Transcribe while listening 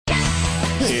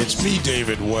Hey, it's me,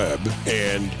 David Webb,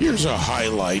 and here's a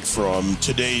highlight from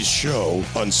today's show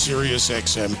on Sirius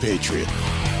XM Patriot.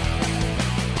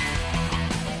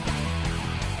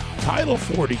 Title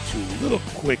 42, little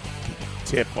quick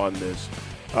tip on this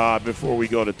before we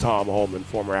go to Tom Homan,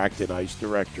 former Acton ICE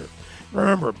director.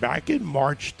 Remember, back in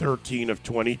March 13 of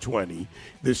 2020,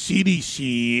 the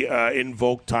CDC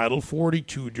invoked Title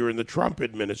 42 during the Trump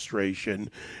administration,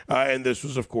 and this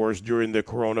was, of course, during the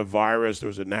coronavirus. There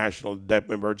was a national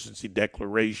emergency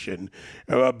declaration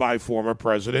by former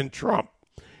President Trump.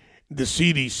 The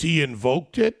CDC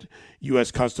invoked it.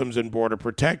 U.S. Customs and Border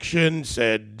Protection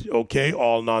said, okay,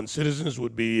 all non-citizens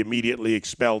would be immediately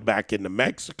expelled back into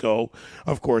Mexico.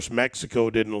 Of course,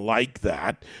 Mexico didn't like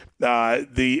that.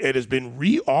 It has been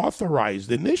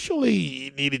reauthorized. Initially,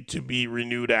 it needed to be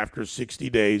renewed after 60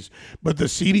 days, but the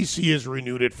CDC has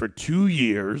renewed it for 2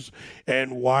 years.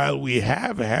 And while we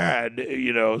have had,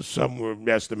 some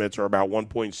estimates are about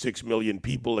 1.6 million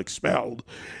people expelled,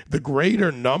 the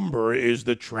greater number is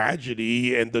the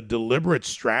tragedy and the deliberate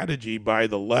strategy by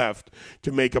the left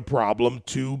to make a problem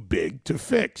too big to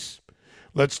fix.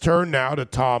 Let's turn now to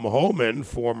Tom Homan,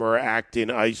 former Acton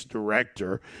ICE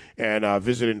director and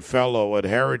visiting fellow at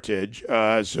Heritage.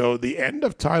 So the end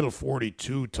of Title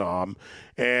 42, Tom,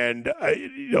 and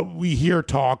we hear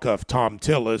talk of Tom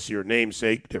Tillis, your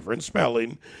namesake, different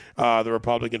spelling, the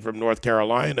Republican from North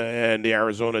Carolina, and the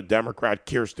Arizona Democrat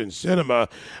Kyrsten Sinema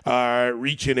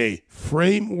reaching a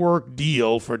framework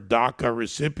deal for DACA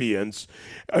recipients.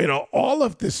 All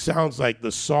of this sounds like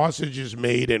the sausage is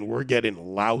made and we're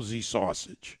getting lousy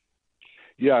sausage.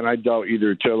 Yeah, and I doubt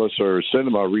either Tillis or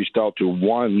Sinema reached out to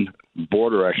one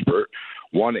border expert,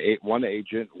 one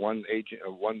agent, one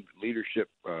leadership,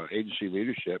 agency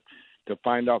leadership, to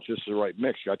find out if this is the right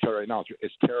mix. I tell you right now,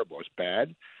 it's terrible. It's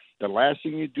bad. The last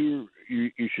thing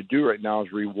you should do right now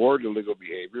is reward illegal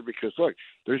behavior, because look,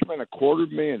 there's been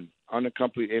 250,000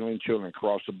 unaccompanied alien children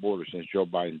across the border since Joe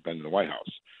Biden's been in the White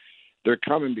House. They're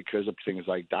coming because of things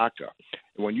like DACA.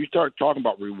 And when you start talking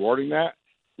about rewarding that,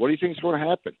 what do you think is going to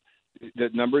happen? The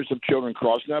numbers of children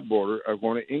crossing that border are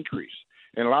going to increase.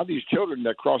 And a lot of these children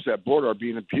that cross that border are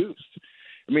being abused.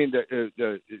 I mean,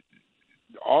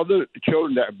 all the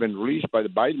children that have been released by the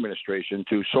Biden administration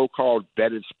to so-called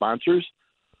vetted sponsors,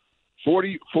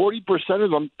 40%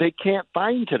 of them they can't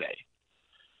find today.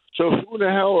 So who the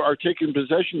hell are taking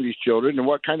possession of these children, and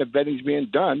what kind of vetting is being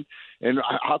done, and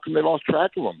how come they lost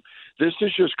track of them? This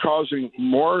is just causing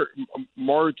more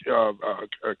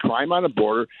crime on the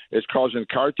border. It's causing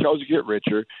cartels to get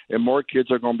richer, and more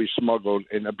kids are going to be smuggled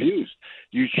and abused.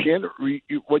 You can't.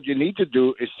 What you need to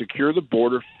do is secure the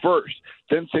border first,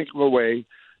 then think of a way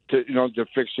to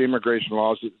fix the immigration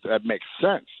laws that makes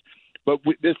sense. But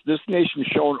this nation's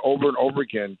shown over and over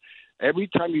again. Every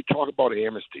time you talk about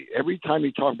amnesty, every time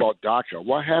you talk about DACA,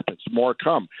 what happens? More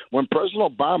come. When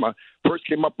President Obama first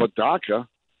came up with DACA,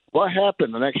 what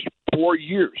happened the next 4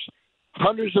 years?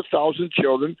 Hundreds of thousands of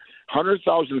children,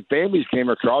 100,000 families came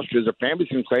across, because the families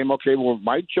can claim, okay, well,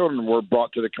 my children were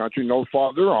brought to the country, no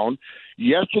fault of their own.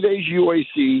 Yesterday's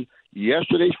UAC,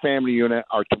 yesterday's family unit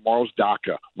are tomorrow's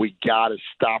DACA. We got to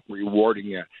stop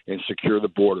rewarding it and secure the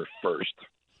border first.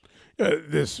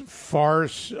 This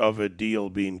farce of a deal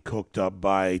being cooked up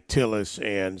by Tillis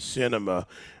and Sinema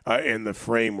in the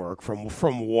framework,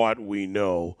 from what we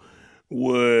know,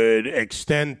 would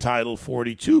extend Title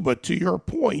 42. But to your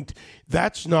point,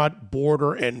 that's not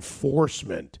border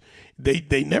enforcement.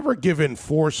 They never give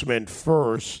enforcement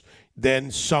first,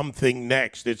 then something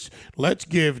next. It's let's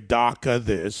give DACA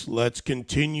this. Let's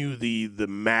continue the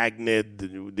magnet,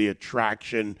 the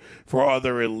attraction for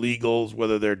other illegals,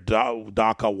 whether they're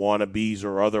DACA wannabes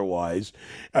or otherwise,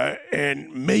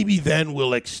 and maybe then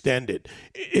we'll extend it.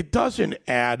 It doesn't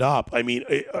add up. I mean,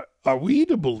 are we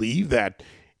to believe that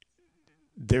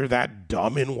they're that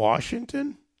dumb in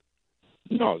Washington?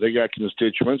 No, they got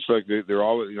constituents. Like they're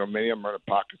all, many of them are in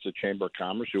the pockets of Chamber of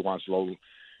Commerce who wants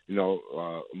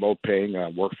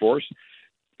low-paying workforce.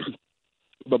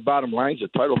 But bottom line is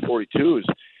that Title 42 is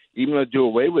even to do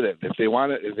away with it. If they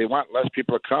want less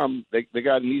people to come, they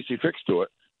got an easy fix to it.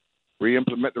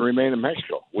 Re-implement the Remain in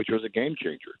Mexico, which was a game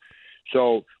changer.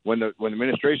 So when the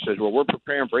administration says, well, we're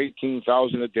preparing for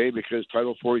 18,000 a day because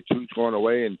Title 42 is going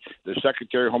away, and the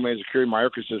Secretary of Homeland Security,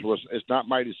 Mayorkas, says, well, it's not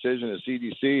my decision, the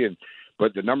CDC,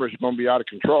 but the numbers are going to be out of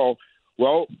control.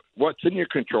 Well, what's in your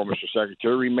control, Mr.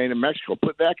 Secretary? Remain in Mexico.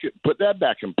 Put that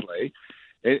back in play,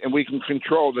 and we can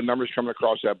control the numbers coming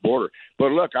across that border.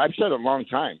 But look, I've said it a long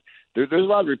time. There's a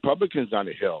lot of Republicans on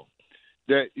the Hill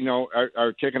that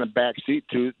are taking a back seat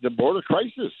to the border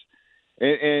crisis,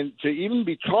 and to even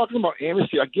be talking about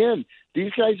amnesty again.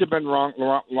 These guys have been wrong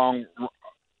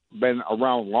been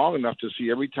around long enough to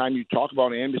see every time you talk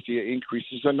about amnesty, it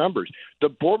increases the numbers. The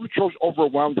Border Patrol's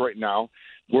overwhelmed right now.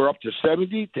 We're up to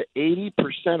 70 to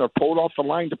 80% are pulled off the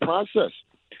line to process.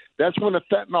 That's when the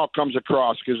fentanyl comes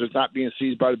across because it's not being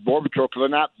seized by the Border Patrol because they're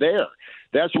not there.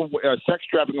 That's when sex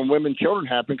trafficking of women and children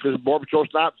happen because the Border Patrol's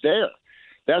not there.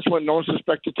 That's when known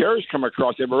suspected terrorists come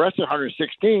across. They've arrested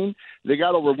 116. They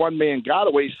got over 1 million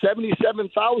gotaways.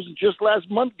 77,000 just last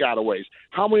month gotaways.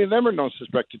 How many of them are known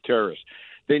suspected terrorists?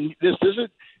 This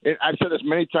isn't. I've said this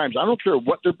many times. I don't care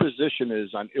what their position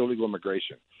is on illegal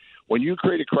immigration. When you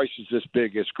create a crisis this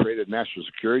big, it's created a national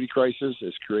security crisis,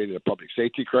 it's created a public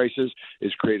safety crisis,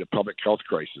 it's created a public health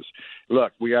crisis.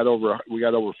 Look, we got over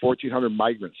 1,400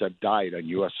 migrants have died on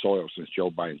U.S. soil since Joe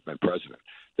Biden's been president.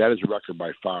 That is a record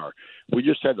by far. We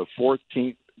just had the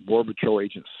 14th Border Patrol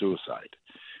agent suicide.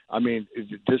 I mean,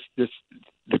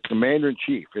 the commander in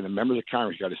chief and the members of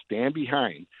Congress got to stand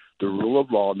behind the rule of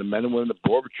law and the men and women of the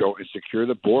Border Patrol and secure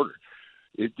the border.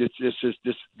 This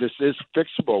is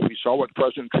fixable. We saw what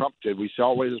President Trump did. We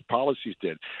saw what his policies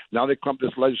did. Now they come up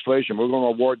with this legislation. We're going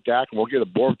to award DAC and we'll get a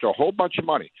Border Patrol a whole bunch of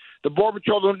money. The Border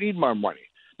Patrol don't need more money.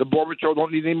 The Border Patrol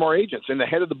don't need any more agents. And the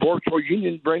head of the Border Patrol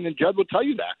union, Brandon Judd, will tell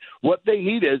you that. What they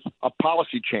need is a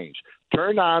policy change.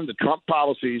 Turn on the Trump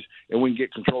policies and we can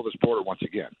get control of this border once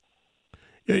again.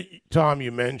 Tom,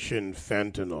 you mentioned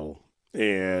fentanyl.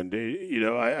 And,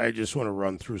 I just want to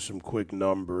run through some quick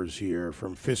numbers here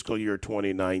from fiscal year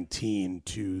 2019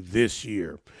 to this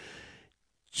year.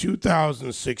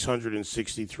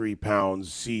 2,663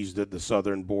 pounds seized at the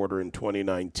southern border in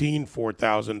 2019,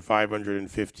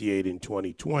 4,558 in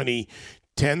 2020,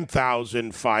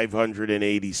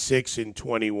 10,586 in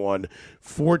 21,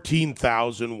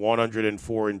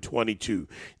 14,104 in 22.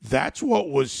 That's what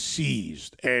was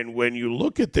seized. And when you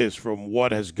look at this from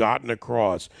what has gotten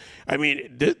across, I mean,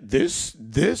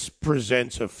 this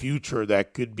presents a future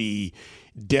that could be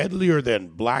deadlier than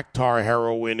black tar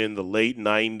heroin in the late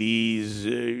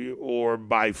 90s or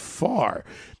by far.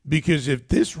 Because if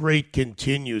this rate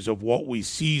continues of what we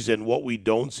seize and what we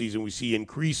don't seize, and we see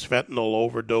increased fentanyl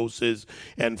overdoses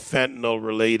and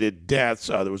fentanyl-related deaths.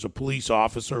 There was a police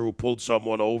officer who pulled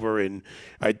someone over in,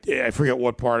 I forget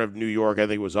what part of New York, I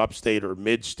think it was upstate or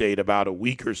mid-state, about a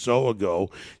week or so ago,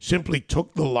 simply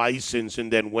took the license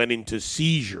and then went into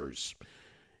seizures.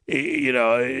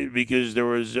 Because there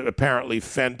was apparently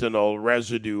fentanyl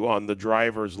residue on the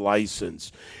driver's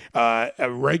license. Not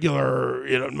regular,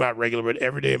 but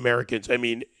everyday Americans. I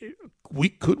mean,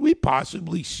 could we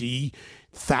possibly see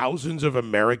thousands of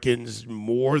Americans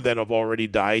more than have already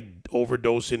died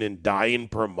overdosing and dying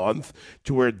per month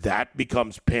to where that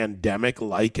becomes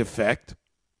pandemic-like effect?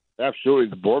 Absolutely.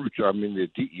 The Border Patrol, the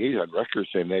DEA on record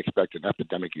saying they expect an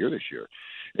epidemic year this year.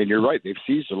 And you're right, they've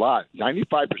seized a lot.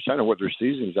 95% of what they're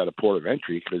seizing is at a port of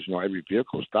entry because, every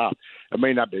vehicle stopped. It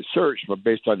may not be searched, but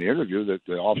based on the interview, that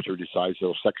the officer decides it's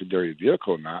a secondary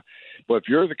vehicle or not. But if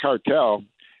you're the cartel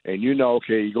and you go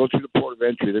through the port of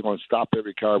entry, they're going to stop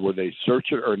every car. Will they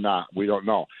search it or not? We don't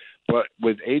know. But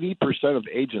with 80% of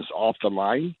agents off the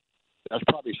line, that's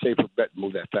probably a safer bet to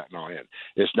move that fentanyl in.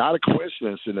 It's not a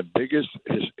coincidence in the biggest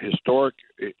historic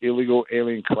illegal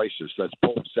alien crisis that's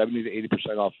pulled 70 to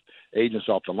 80% off agents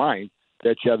off the line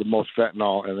that you have the most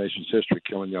fentanyl in the nation's history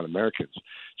killing young Americans.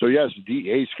 So, yes, the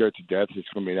DEA is scared to death. It's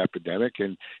going to be an epidemic.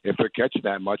 And if they're catching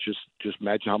that much, just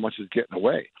imagine how much is getting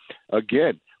away.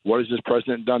 Again, what has this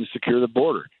president done to secure the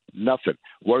border? Nothing.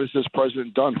 What has this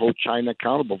president done to hold China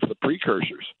accountable for the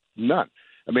precursors? None.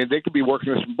 They could be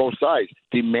working this from both sides.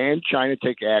 Demand China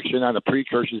take action on the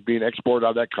precursors being exported out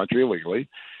of that country illegally,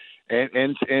 and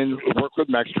work with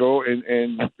Mexico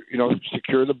and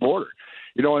secure the border.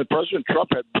 When President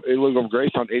Trump had illegal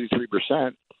immigration on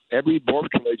 83%, every Border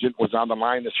Patrol agent was on the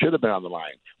line that should have been on the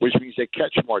line, which means they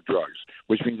catch more drugs,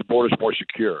 which means the border's more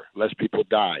secure, less people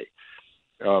die.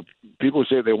 People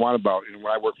say they want about, when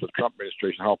I worked for the Trump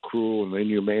administration, how cruel and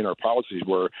inhumane our policies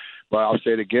were. But I'll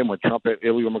say it again, when Trump had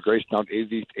illegal immigration down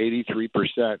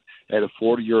 83% at a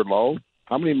 40-year low,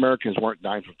 how many Americans weren't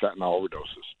dying from fentanyl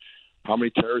overdoses? How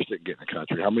many terrorists didn't get in the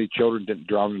country? How many children didn't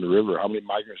drown in the river? How many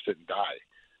migrants didn't die?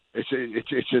 It's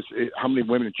just how many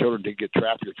women and children didn't get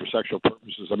trafficked for sexual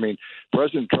purposes.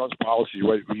 President Trump's policies,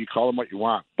 you call them what you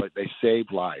want, but they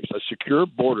save lives. A secure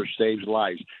border saves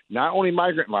lives, not only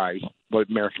migrant lives, but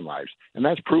American lives. And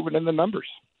that's proven in the numbers.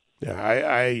 Yeah,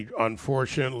 I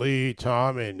unfortunately,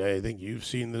 Tom, and I think you've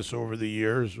seen this over the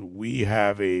years, we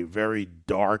have a very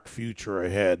dark future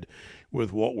ahead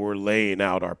with what we're laying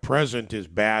out. Our present is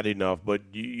bad enough, but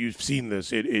you've seen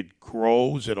this. It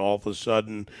grows, and all of a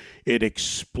sudden it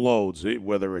explodes,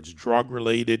 whether it's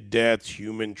drug-related deaths,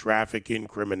 human trafficking,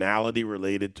 criminality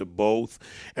related to both,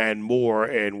 and more.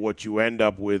 And what you end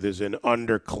up with is an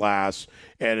underclass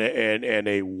and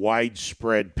a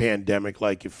widespread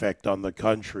pandemic-like effect on the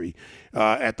country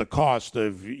at the cost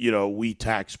of, we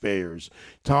taxpayers.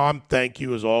 Tom, thank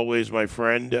you as always, my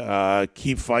friend.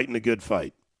 Keep fighting the good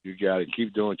fight. You got it.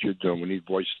 Keep doing what you're doing. We need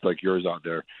voices like yours out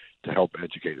there to help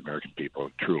educate American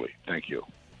people. Truly. Thank you.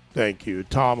 Thank you.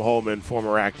 Tom Homan,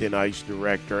 former acting ICE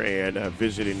director and a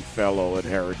visiting fellow at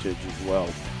Heritage as well.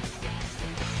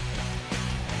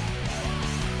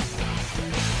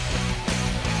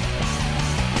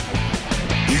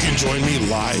 You can join me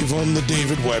live on The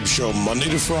David Webb Show Monday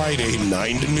to Friday,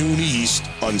 9 to noon East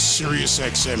on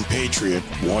SiriusXM Patriot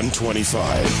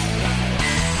 125.